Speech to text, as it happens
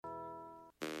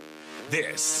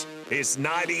This is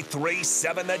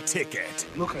 93.7 The Ticket.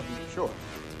 Look at me short.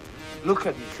 Look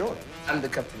at me short. I'm the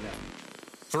captain now.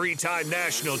 Three-time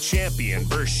national champion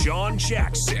Vershawn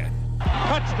Jackson.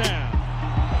 Touchdown.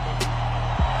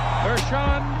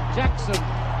 Vershawn Jackson,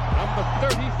 number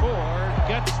 34,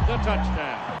 gets the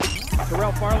touchdown.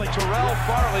 Terrell Farley.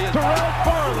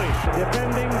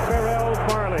 Defending Terrell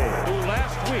Farley, who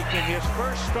last week in his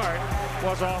first start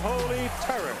was a holy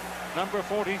terror. Number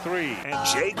 43. And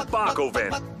Jake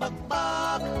Bakoven.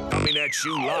 Coming at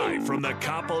you live from the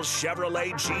Coppel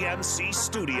Chevrolet GMC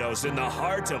studios in the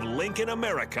heart of Lincoln,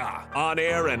 America. On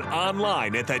air and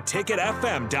online at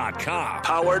theticketfm.com.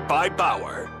 Powered by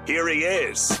Bauer. Here he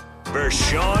is,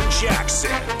 Vershawn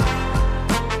Jackson.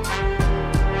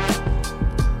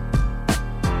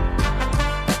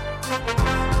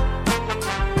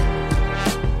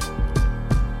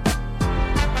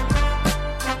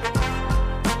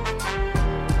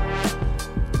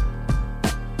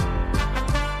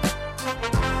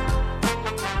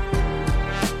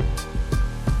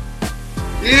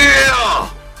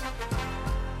 Yeah!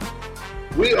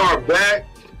 We are back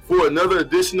for another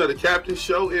edition of the Captain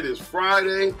Show. It is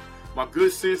Friday. My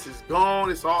good sense is gone.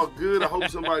 It's all good. I hope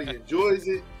somebody enjoys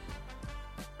it.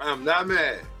 I'm not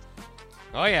mad.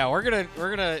 Oh yeah, we're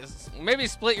gonna maybe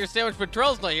split your sandwich, but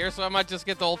Terrell's not here, so I might just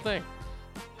get the whole thing.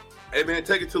 Hey man,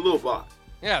 take it to Lil Bach.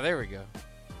 Yeah, there we go.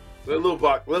 Let Lil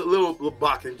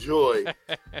Bach enjoy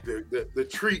the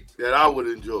treat that I would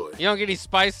enjoy. You don't get any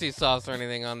spicy sauce or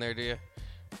anything on there, do you?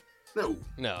 No.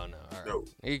 No. All right. No.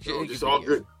 You It's all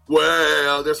good.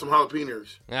 Well, there's some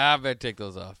jalapenos. I better take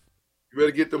those off. You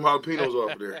better get them jalapenos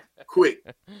off of there. Quick.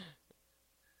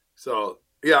 So,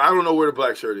 yeah, I don't know where the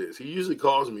black shirt is. He usually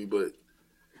calls me, but,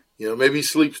 maybe he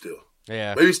sleeps still.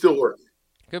 Yeah. Maybe he's still working.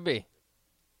 Could be.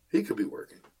 He could be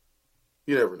working.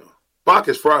 You never know. Bach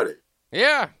is Friday.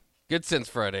 Yeah. Good Sense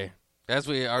Friday. As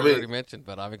we already mentioned,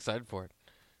 but I'm excited for it.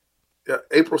 Yeah,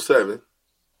 April 7th.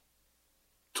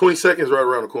 20 seconds right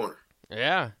around the corner.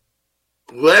 Yeah.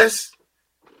 Less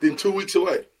than 2 weeks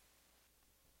away.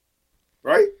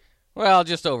 Right? Well,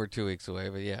 just over 2 weeks away,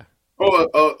 but yeah.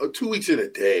 2 weeks in a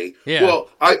day. Yeah. Well,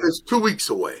 it's 2 weeks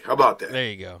away. How about that? There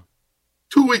you go.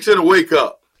 2 weeks in a wake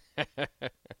up.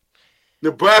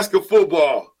 Nebraska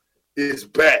football is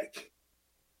back.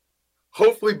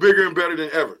 Hopefully bigger and better than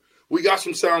ever. We got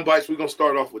some sound bites. We're going to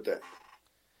start off with that.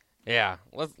 Yeah,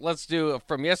 let's do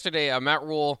from yesterday. Matt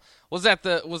Rhule was at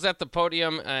the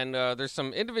podium, and there's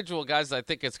some individual guys I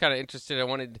think it's kind of interesting. I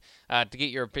wanted to get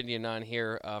your opinion on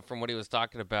here from what he was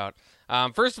talking about.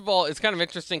 First of all, it's kind of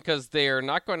interesting because they're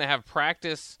not going to have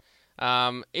practice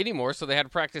anymore. So they had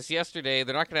practice yesterday.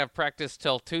 They're not going to have practice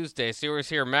till Tuesday. So you always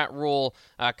hear Matt Rhule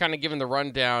kind of giving the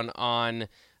rundown on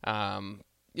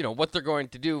what they're going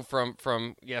to do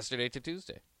from yesterday to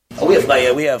Tuesday. We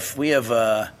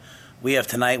have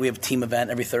tonight, we have a team event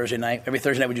every Thursday night. Every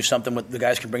Thursday night we do something with the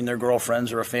guys can bring their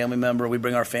girlfriends or a family member. We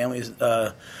bring our families,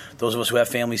 those of us who have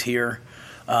families here.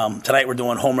 Tonight we're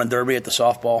doing home run derby at the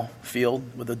softball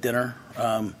field with a dinner.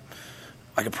 I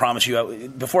can promise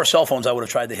you, before cell phones I would have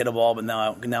tried to hit a ball, but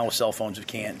now with cell phones we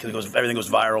can't because everything goes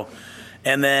viral.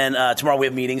 And then tomorrow we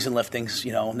have meetings and liftings,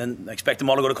 and then I expect them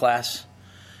all to go to class.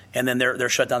 And then they're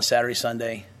shut down Saturday,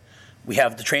 Sunday. We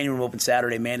have the training room open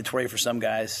Saturday, mandatory for some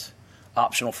guys.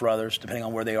 Optional for others, depending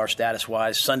on where they are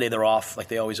status-wise. Sunday, they're off, like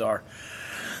they always are.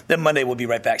 Then Monday, we'll be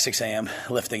right back, 6 a.m.,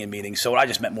 lifting and meetings. So I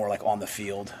just meant more like on the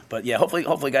field. But, yeah,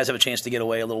 hopefully guys have a chance to get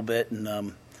away a little bit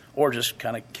and or just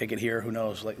kind of kick it here. Who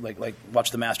knows? Like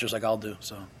watch the Masters like I'll do.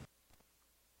 So.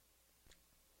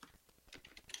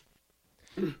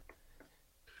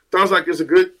 Sounds like it's a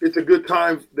good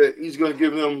time that he's going to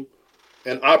give them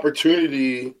an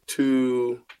opportunity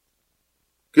to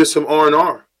get some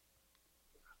R&R.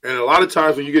 And a lot of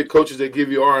times when you get coaches that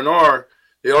give you R&R,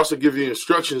 they also give you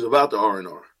instructions about the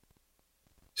R&R.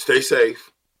 Stay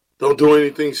safe. Don't do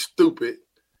anything stupid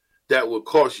that will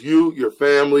cost you, your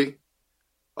family,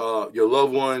 your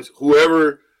loved ones,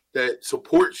 whoever that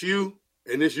supports you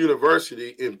in this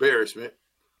university, embarrassment.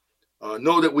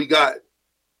 Know that we got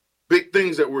big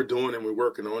things that we're doing and we're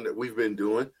working on that we've been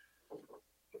doing.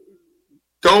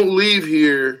 Don't leave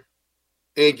here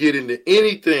and get into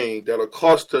anything that'll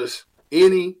cost us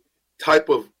any type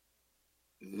of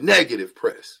negative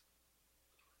press.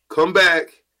 Come back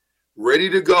ready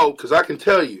to go, because I can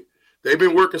tell you, they've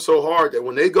been working so hard that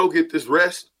when they go get this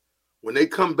rest, when they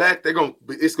come back, it's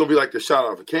going to be like the shot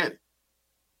out of a cannon.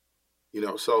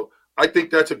 So I think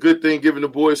that's a good thing, giving the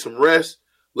boys some rest,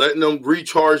 letting them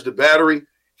recharge the battery.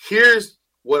 Here's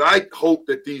what I hope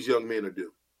that these young men will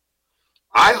do.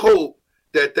 I hope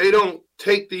that they don't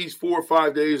take these 4 or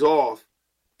 5 days off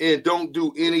and don't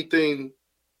do anything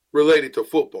related to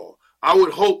football. I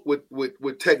would hope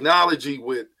with technology,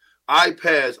 with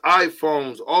iPads,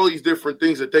 iPhones, all these different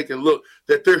things that they can look,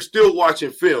 that they're still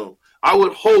watching film. I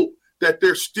would hope that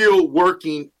they're still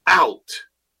working out.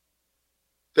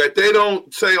 That they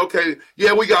don't say, okay,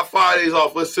 yeah, we got 5 days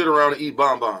off. Let's sit around and eat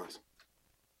bonbons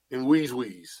and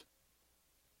wheeze.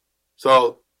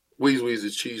 So wheeze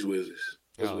is cheese whizzes.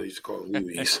 That's what they used to call them,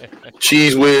 wheeze.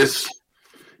 Cheese whiz.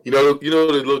 You know the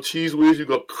little cheese whiz. You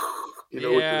go.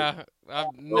 Yeah, I've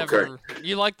never. Okay.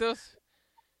 You like those?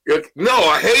 No,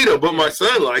 I hate them, but my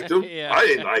son liked them. Yeah. I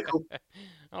didn't like them.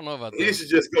 I don't know about that. He used to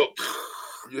just go,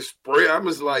 just spray. I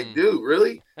was like, dude,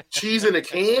 really? Cheese in a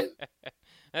can?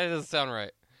 That doesn't sound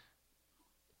right.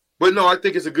 But no, I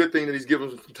think it's a good thing that he's giving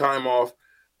some time off.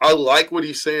 I like what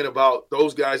he's saying about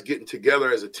those guys getting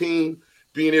together as a team,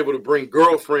 being able to bring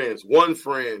girlfriends, one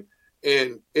friend,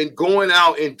 and going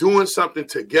out and doing something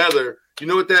together. You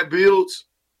know what that builds?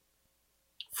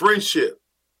 Friendship,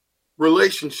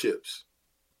 relationships.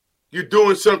 You're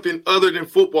doing something other than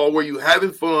football where you're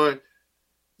having fun,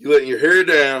 you're letting your hair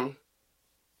down,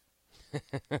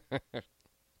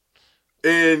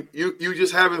 and you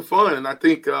just having fun. And I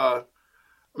think,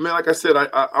 like I said,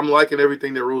 I'm liking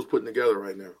everything that Rhule's putting together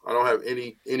right now. I don't have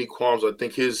any qualms. I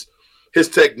think his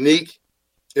technique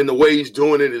and the way he's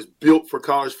doing it is built for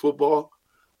college football.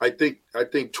 I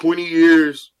think 20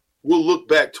 years, we'll look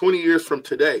back 20 years from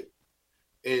today,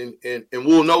 and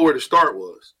we'll know where the start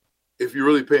was if you're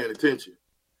really paying attention.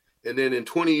 And then in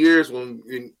 20 years,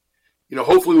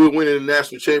 hopefully we'll win in the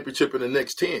national championship in the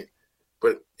next 10.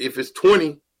 But if it's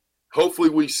 20, hopefully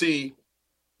we see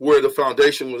where the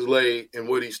foundation was laid and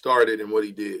what he started and what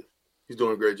he did. He's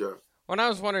doing a great job. Well, and I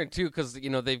was wondering too, because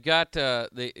they've got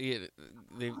they've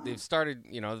started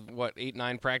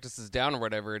 8-9 practices down or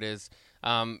whatever it is.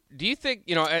 Do you think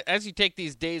as you take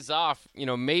these days off,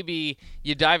 maybe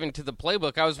you dive into the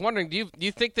playbook? I was wondering, do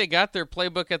you think they got their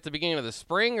playbook at the beginning of the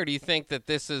spring, or do you think that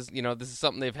this is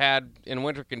something they've had in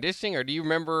winter conditioning, or do you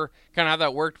remember kind of how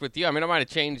that worked with you? I mean, it might have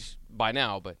changed by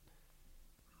now, but.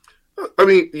 I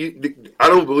mean, I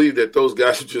don't believe that those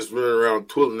guys are just running around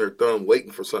twiddling their thumb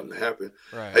waiting for something to happen.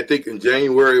 Right. I think in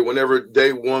January, whenever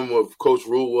day one of Coach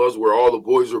Rhule was, where all the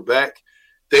boys were back,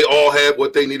 they all had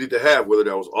what they needed to have, whether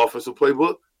that was offensive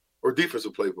playbook or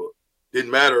defensive playbook. Didn't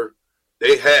matter.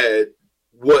 They had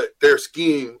what their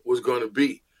scheme was going to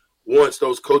be. Once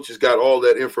those coaches got all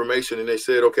that information and they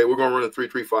said, okay, we're going to run a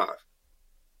 3-3-5.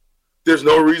 There's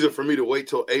no reason for me to wait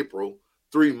till April,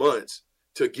 3 months,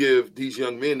 to give these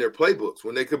young men their playbooks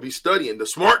when they could be studying. The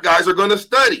smart guys are going to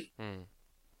study.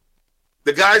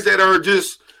 The guys that are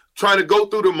just trying to go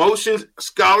through the motions,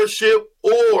 scholarship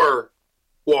or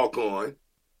walk on,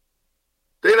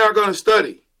 they're not going to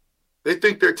study. They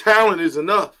think their talent is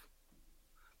enough.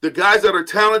 The guys that are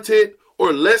talented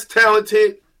or less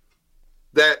talented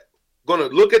that going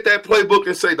to look at that playbook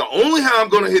and say, the only how I'm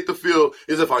going to hit the field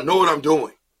is if I know what I'm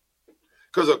doing.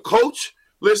 Because a coach,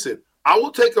 listen, I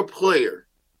will take a player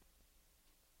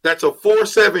that's a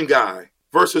 4-7 guy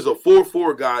versus a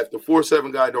 4-4 guy if the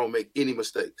 4-7 guy don't make any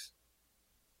mistakes.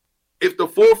 If the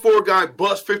 4-4 guy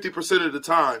busts 50% of the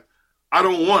time, I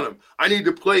don't want him. I need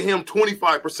to play him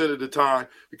 25% of the time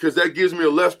because that gives me a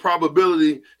less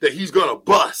probability that he's going to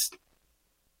bust.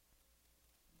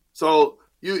 So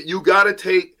you got to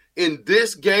take, in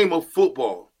this game of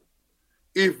football,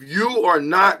 if you are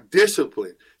not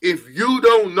disciplined, if you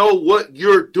don't know what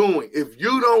you're doing, if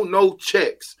you don't know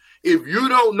checks, if you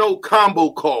don't know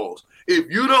combo calls, if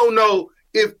you don't know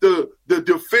if the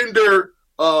defender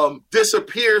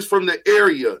disappears from the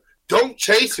area, don't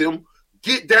chase him.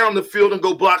 Get down the field and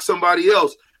go block somebody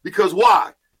else. Because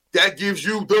why? That gives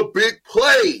you the big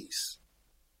plays.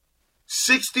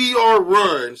 60-yard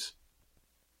runs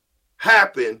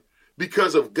happen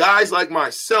because of guys like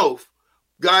myself,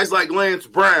 guys like Lance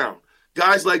Brown,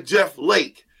 guys like Jeff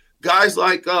Lake, guys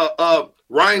like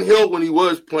Ryan Hill when he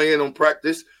was playing on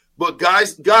practice, but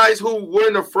guys who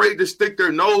weren't afraid to stick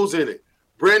their nose in it.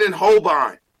 Brandon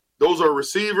Holbein, those are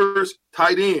receivers,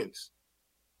 tight ends.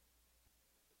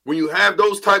 When you have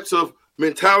those types of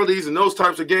mentalities and those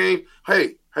types of games,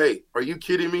 hey, are you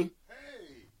kidding me?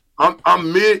 Hey. Bob,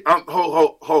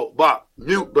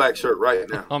 mute Black Shirt right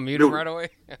now. I'll mute him right away.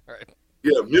 All right.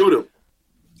 Yeah, mute him.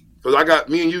 Because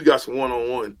me and you got some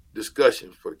one-on-one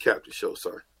discussion for the Captain Show,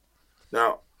 sir.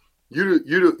 Now, you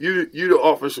the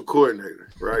offensive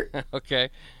coordinator, right? Okay.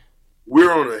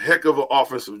 We're on a heck of an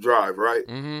offensive drive, right?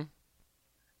 Mm-hmm.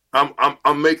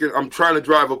 I'm trying to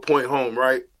drive a point home,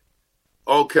 right?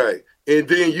 Okay. And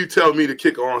then you tell me to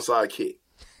kick an onside kick.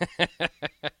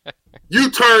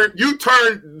 You turn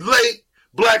late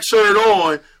black shirt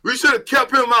on. We should have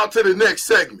kept him out to the next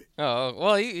segment. Oh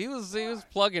well, he was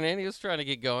plugging in. He was trying to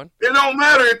get going. It don't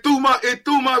matter. It threw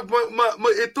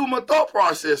my thought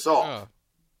process off. Oh.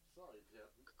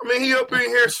 I mean, he up in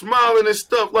here smiling and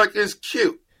stuff like it's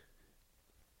cute.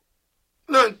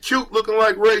 Nothing cute looking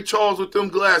like Ray Charles with them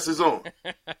glasses on.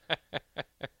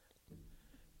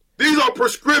 These are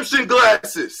prescription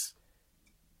glasses.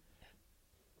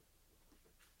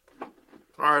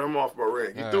 All right, I'm off my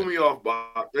rant. You threw me off,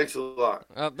 Bob. Thanks a lot.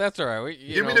 That's all right.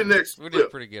 Give me the next We clip.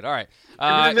 did pretty good. All right. Give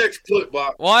me the next clip,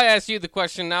 Bob. Well, I asked you the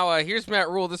question. Now, here's Matt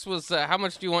Rhule. This was how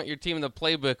much do you want your team in the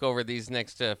playbook over these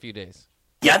next few days?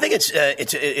 Yeah, I think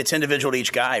it's individual to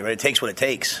each guy, right? It takes what it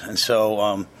takes. And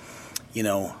so,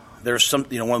 there's some,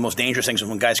 one of the most dangerous things is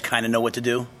when guys kind of know what to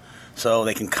do. So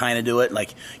they can kind of do it.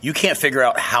 Like, you can't figure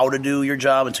out how to do your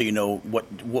job until you know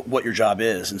what your job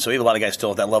is. And so we have a lot of guys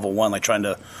still at that level one, like trying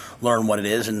to learn what it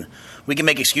is. And we can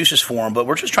make excuses for them, but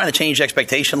we're just trying to change the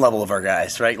expectation level of our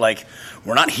guys, right? Like,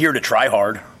 we're not here to try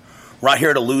hard. We're not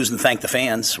here to lose and thank the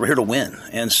fans. We're here to win.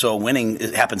 And so winning,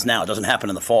 it happens now. It doesn't happen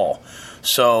in the fall.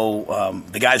 So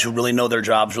the guys who really know their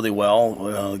jobs really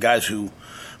well, the guys who –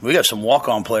 we got some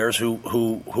walk-on players who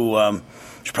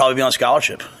should probably be on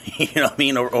scholarship. You know what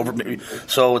I mean?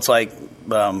 So it's like,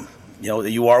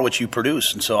 you are what you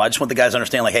produce. And so I just want the guys to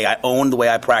understand, like, hey, I own the way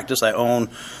I practice. I own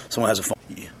 – someone has a phone.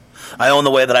 I own the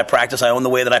way that I practice. I own the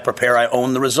way that I prepare. I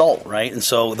own the result, right? And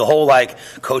so the whole, like,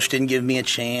 coach didn't give me a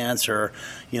chance or,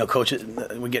 coach,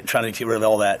 trying to get rid of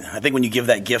all that. I think when you give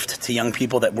that gift to young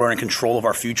people that we're in control of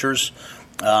our futures,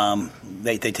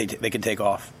 they can take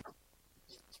off.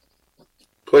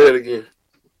 Play it again.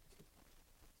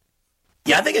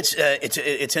 Yeah, I think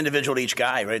it's individual to each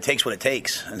guy, right? It takes what it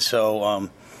takes. And so,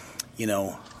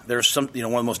 there's some, one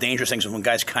of the most dangerous things is when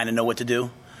guys kind of know what to do.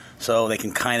 So they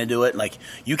can kind of do it. Like,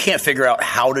 you can't figure out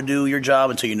how to do your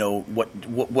job until you know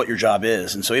what your job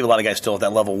is. And so we have a lot of guys still at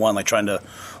that level one, like trying to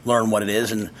learn what it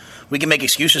is. And we can make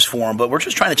excuses for them, but we're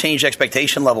just trying to change the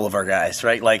expectation level of our guys,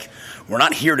 right? Like, we're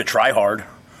not here to try hard.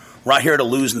 We're not here to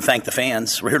lose and thank the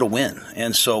fans. We're here to win.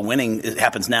 And so winning, it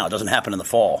happens now. It doesn't happen in the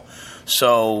fall.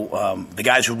 So the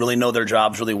guys who really know their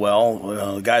jobs really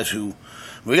well, the guys who –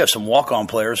 we got some walk-on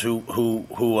players who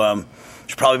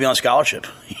should probably be on scholarship.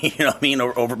 You know what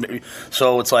I mean?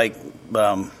 So it's like,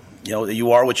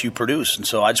 you are what you produce. And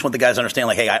so I just want the guys to understand,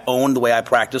 like, hey, I own the way I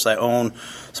practice. I own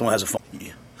 – someone has a phone.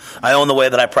 I own the way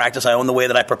that I practice. I own the way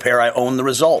that I prepare. I own the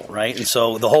result, right? And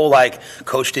so the whole, like,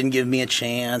 coach didn't give me a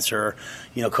chance or,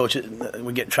 coach,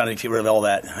 trying to get rid of all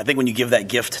that. I think when you give that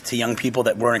gift to young people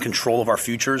that we're in control of our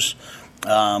futures,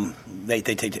 they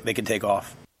can take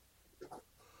off.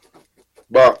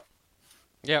 Bob.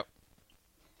 Yep.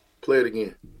 Play it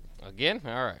again. Again?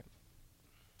 All right.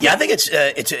 Yeah, I think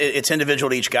it's individual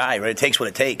to each guy, right? It takes what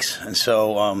it takes. And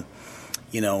so,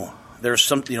 there's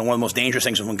some, one of the most dangerous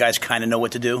things is when guys kind of know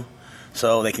what to do.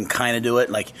 So they can kind of do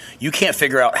it. Like, you can't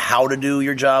figure out how to do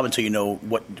your job until you know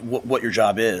what your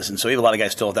job is. And so we have a lot of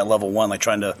guys still at that level one, like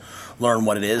trying to learn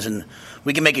what it is. And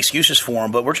we can make excuses for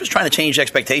them, but we're just trying to change the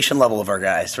expectation level of our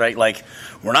guys, right? Like,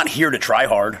 we're not here to try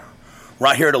hard. We're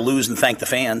not here to lose and thank the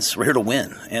fans. We're here to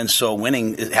win. And so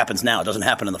winning, it happens now. It doesn't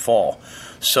happen in the fall.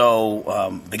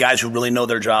 So the guys who really know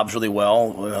their jobs really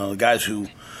well, the guys who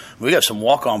 – we got some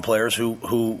walk-on players who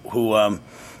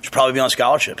should probably be on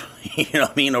scholarship. You know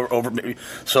what I mean?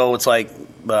 So it's like,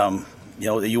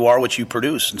 you are what you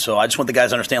produce. And so I just want the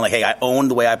guys to understand, like, hey, I own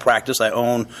the way I practice. I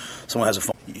own – someone has a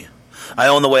phone. I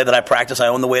own the way that I practice. I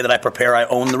own the way that I prepare. I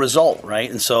own the result, right?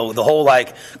 And so the whole,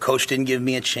 like, coach didn't give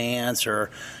me a chance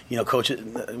or, coach,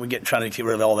 trying to get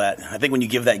rid of all that. I think when you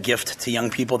give that gift to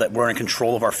young people that we're in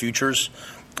control of our futures,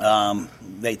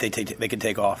 they can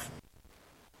take off.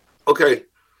 Okay.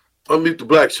 Unmute the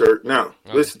black shirt. Now,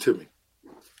 listen to me.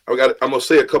 I'm going to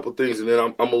say a couple things, and then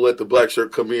I'm going to let the black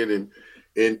shirt come in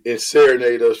and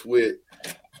serenade us with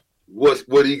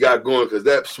what he got going, because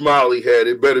that smile he had,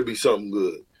 it better be something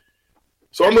good.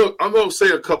 So I'm going to say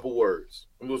a couple words.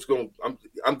 I'm going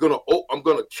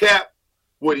to cap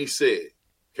what he said.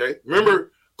 Okay?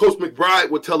 Remember, Coach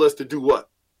McBride would tell us to do what?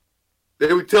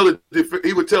 He would tell them,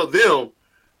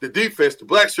 the defense, the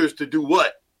black shirts, to do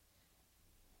what?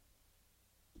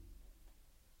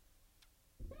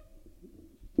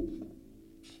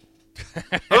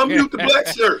 Unmute the black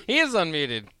shirt. He is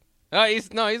unmuted. Oh, he's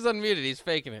unmuted. He's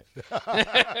faking it.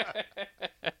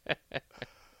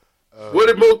 What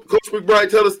did Coach McBride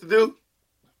tell us to do?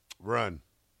 Run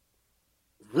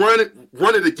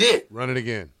it again. Run it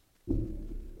again.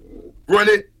 Run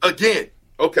it again.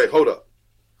 Okay, hold up.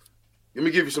 Let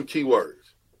me give you some key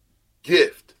words.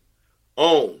 Gift,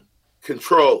 own,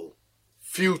 control,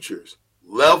 futures,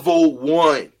 level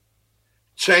one.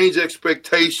 change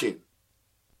expectation.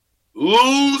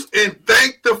 Lose and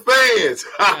thank the fans.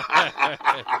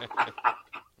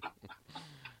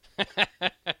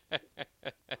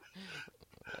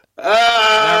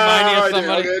 Remind you of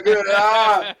somebody.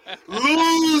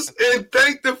 Lose and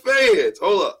thank the fans.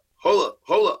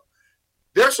 Hold up.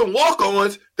 There's some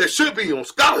walk-ons that should be on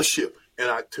scholarship.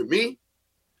 And to me,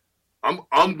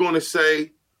 I'm going to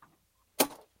say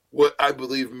what I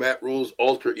believe Matt Rhule's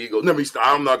alter ego.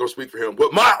 I'm not going to speak for him,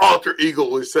 but my alter ego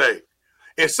would say.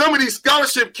 And some of these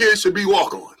scholarship kids should be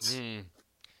walk-ons.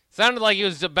 Sounded like he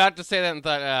was about to say that and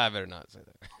thought, I better not say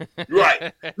that.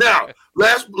 Right. Now,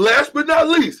 last but not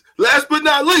least,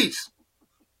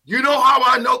 you know how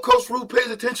I know Coach Rhule pays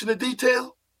attention to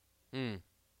detail? I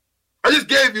just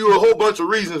gave you a whole bunch of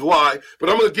reasons why, but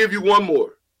I'm going to give you one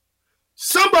more.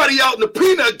 Somebody out in the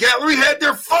peanut gallery had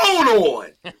their phone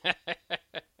on.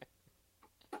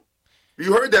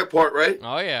 You heard that part, right?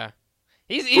 Oh, yeah.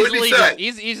 He's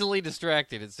easily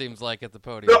distracted, it seems like, at the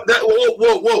podium. No,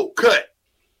 whoa, cut.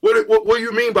 What do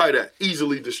you mean by that?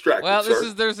 Easily distracted. Well,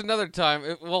 there's another time.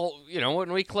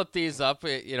 When we clip these up,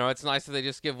 it's nice that they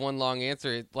just give one long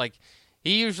answer.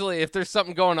 He usually, if there's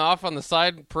something going off on the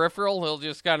side peripheral, he'll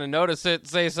just kind of notice it,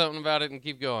 say something about it, and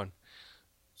keep going.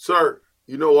 Sir,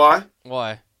 you know why?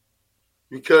 Why?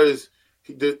 Because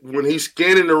when he's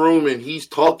scanning the room and he's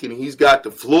talking, he's got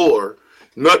the floor,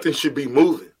 nothing should be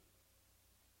moving.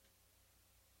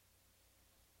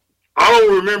 I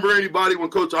don't remember anybody when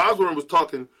Coach Osborne was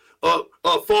talking,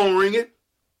 phone ringing.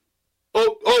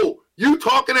 Oh, you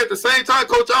talking at the same time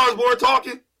Coach Osborne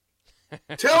talking?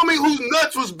 Tell me whose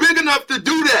nuts was big enough to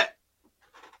do that.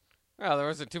 Well, there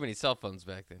wasn't too many cell phones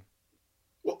back then.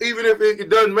 Well, even if it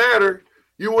doesn't matter,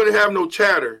 you wouldn't have no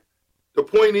chatter. The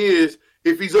point is,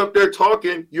 if he's up there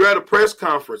talking, you're at a press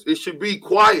conference. It should be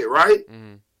quiet, right?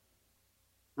 Mm-hmm.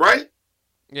 Right?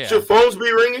 Yeah. Should phones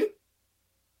be ringing?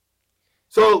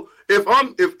 So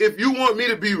if you want me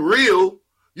to be real,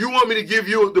 you want me to give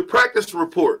you the practice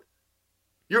report.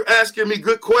 You're asking me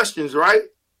good questions, right?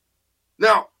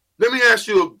 Now, let me ask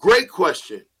you a great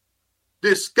question.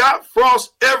 Did Scott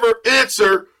Frost ever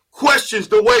answer questions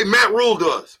the way Matt Rhule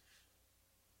does?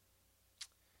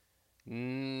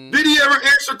 Did he ever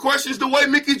answer questions the way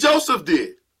Mickey Joseph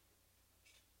did?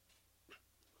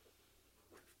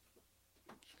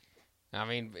 I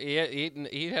mean,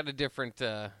 he had a different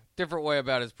way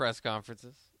about his press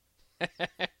conferences.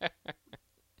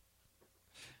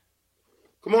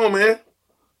 Come on, man.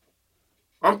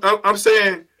 I'm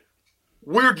saying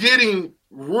we're getting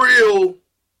real.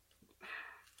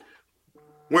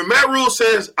 When Matt Rhule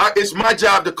says it's my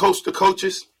job to coach the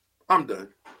coaches, I'm done.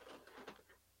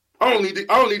 I don't need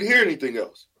to hear anything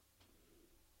else.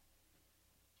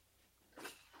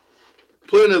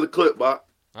 Play another clip, Bob.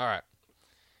 All right.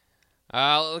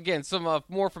 Again, some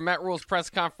more from Matt Rhule's press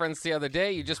conference the other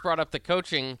day. You just brought up the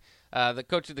coaching, the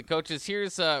coach of the coaches.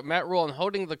 Here's Matt Rhule on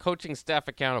holding the coaching staff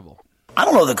accountable. I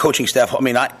don't know the coaching staff.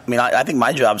 I think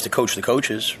my job is to coach the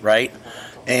coaches, right?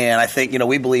 And I think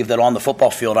we believe that on the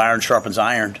football field, iron sharpens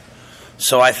iron.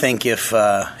 So I think if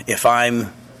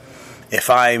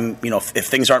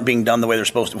things aren't being done the way they're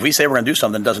supposed to, if we say we're going to do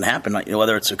something, it doesn't happen.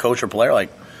 Whether it's a coach or player,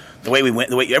 the way we went,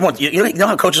 the way everyone, you know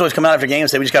how coaches always come out after games and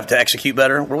say we just have to execute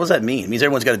better. What does that mean? It means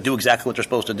everyone's got to do exactly what they're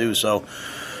supposed to do. So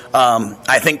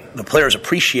I think the players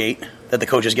appreciate that the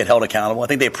coaches get held accountable. I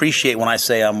think they appreciate when I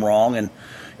say I'm wrong, and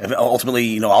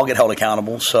ultimately, I'll get held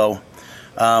accountable. So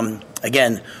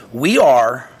again, we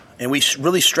are, and we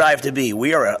really strive to be,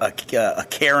 we are a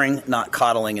caring, not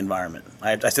coddling environment.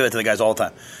 I say that to the guys all the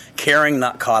time. Caring,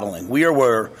 not coddling. We are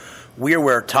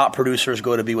where top producers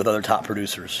go to be with other top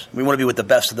producers. We want to be with the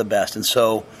best of the best. And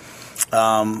so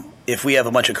if we have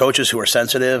a bunch of coaches who are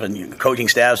sensitive and coaching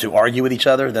staffs who argue with each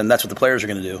other, then that's what the players are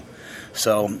going to do.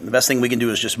 So the best thing we can do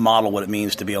is just model what it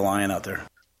means to be a Lion out there.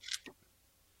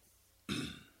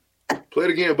 Play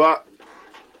it again, Bob.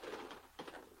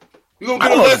 You're going to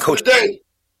get a lesson today.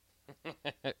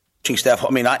 Coaching staff,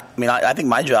 I think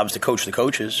my job is to coach the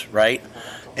coaches, right?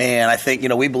 And I think,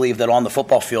 we believe that on the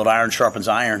football field, iron sharpens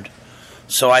iron.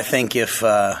 So I think if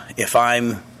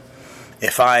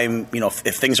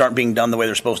things aren't being done the way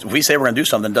they're supposed to, if we say we're going to do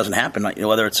something, it doesn't happen.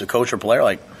 Whether it's a coach or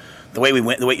player, the way we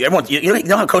went, the way everyone, you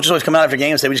know how coaches always come out after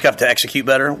games and say we just have to execute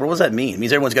better. What does that mean? It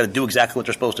means everyone's got to do exactly what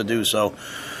they're supposed to do. So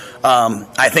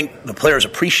I think the players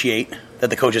appreciate that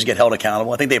the coaches get held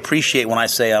accountable. I think they appreciate when I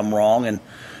say I'm wrong, and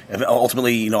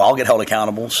ultimately, I'll get held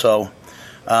accountable. So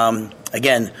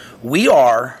again, we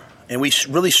are, and we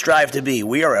really strive to be,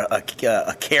 we are a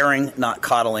caring, not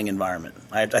coddling environment.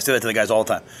 I say that to the guys all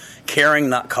the time. Caring,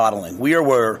 not coddling. We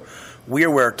are we are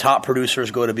where top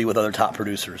producers go to be with other top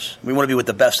producers. We want to be with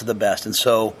the best of the best. And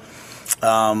so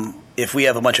if we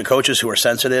have a bunch of coaches who are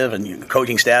sensitive and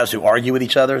coaching staffs who argue with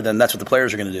each other, then that's what the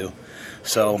players are going to do.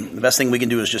 So the best thing we can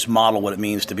do is just model what it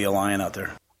means to be a Lion out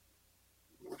there.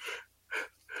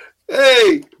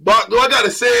 Hey, Bach, do I got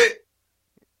to say it?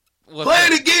 Play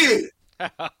it again.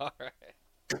 All right.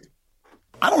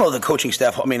 I don't know the coaching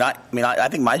staff. I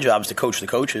think my job is to coach the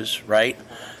coaches, right?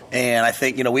 And I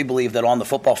think, we believe that on the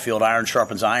football field, iron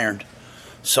sharpens iron.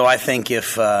 So I think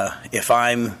if things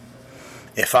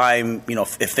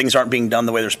aren't being done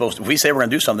the way they're supposed to, if we say we're going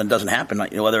to do something, it doesn't happen.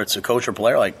 Whether it's a coach or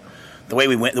player, like the way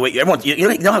everyone,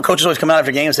 you know how coaches always come out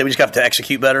after games and say we just have to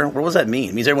execute better. What does that mean?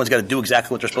 It means everyone's got to do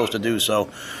exactly what they're supposed to do. So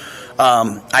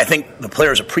I think the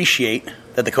players appreciate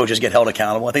that the coaches get held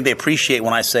accountable. I think they appreciate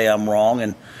when I say I'm wrong,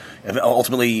 and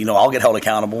ultimately, I'll get held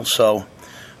accountable. So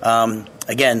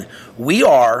again, we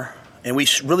are, and we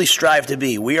really strive to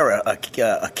be, we are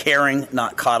a caring,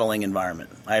 not coddling environment.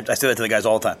 I say that to the guys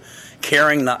all the time.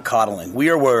 Caring, not coddling. We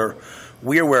are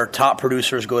where top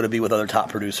producers go to be with other top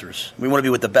producers. We want to be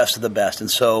with the best of the best. And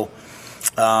so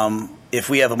if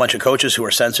we have a bunch of coaches who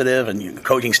are sensitive and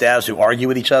coaching staffs who argue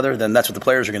with each other, then that's what the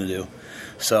players are going to do.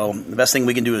 So the best thing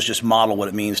we can do is just model what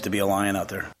it means to be a Lion out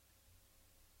there.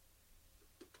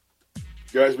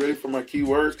 You guys ready for my key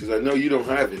words? Because I know you don't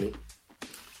have any.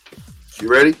 You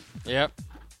ready? Yep.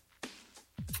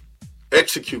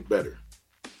 Execute better.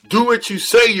 Do what you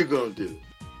say you're going to do.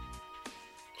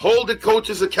 Hold the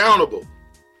coaches accountable.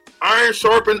 Iron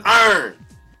sharpen iron.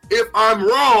 If I'm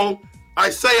wrong, I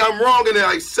say I'm wrong and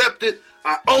I accept it.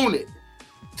 I own it.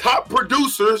 Top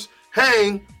producers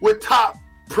hang with top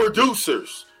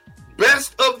producers.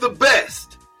 Best of the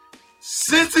best.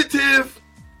 Sensitive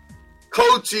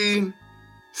coaching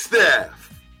staff.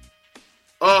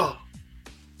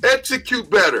 Execute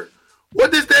better.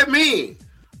 What does that mean?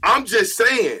 I'm just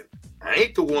saying. I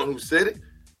ain't the one who said it.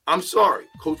 I'm sorry.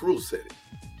 Coach Rhule said it.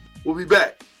 We'll be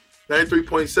back.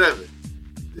 93.7.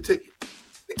 The Ticket.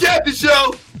 The Captain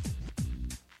Show.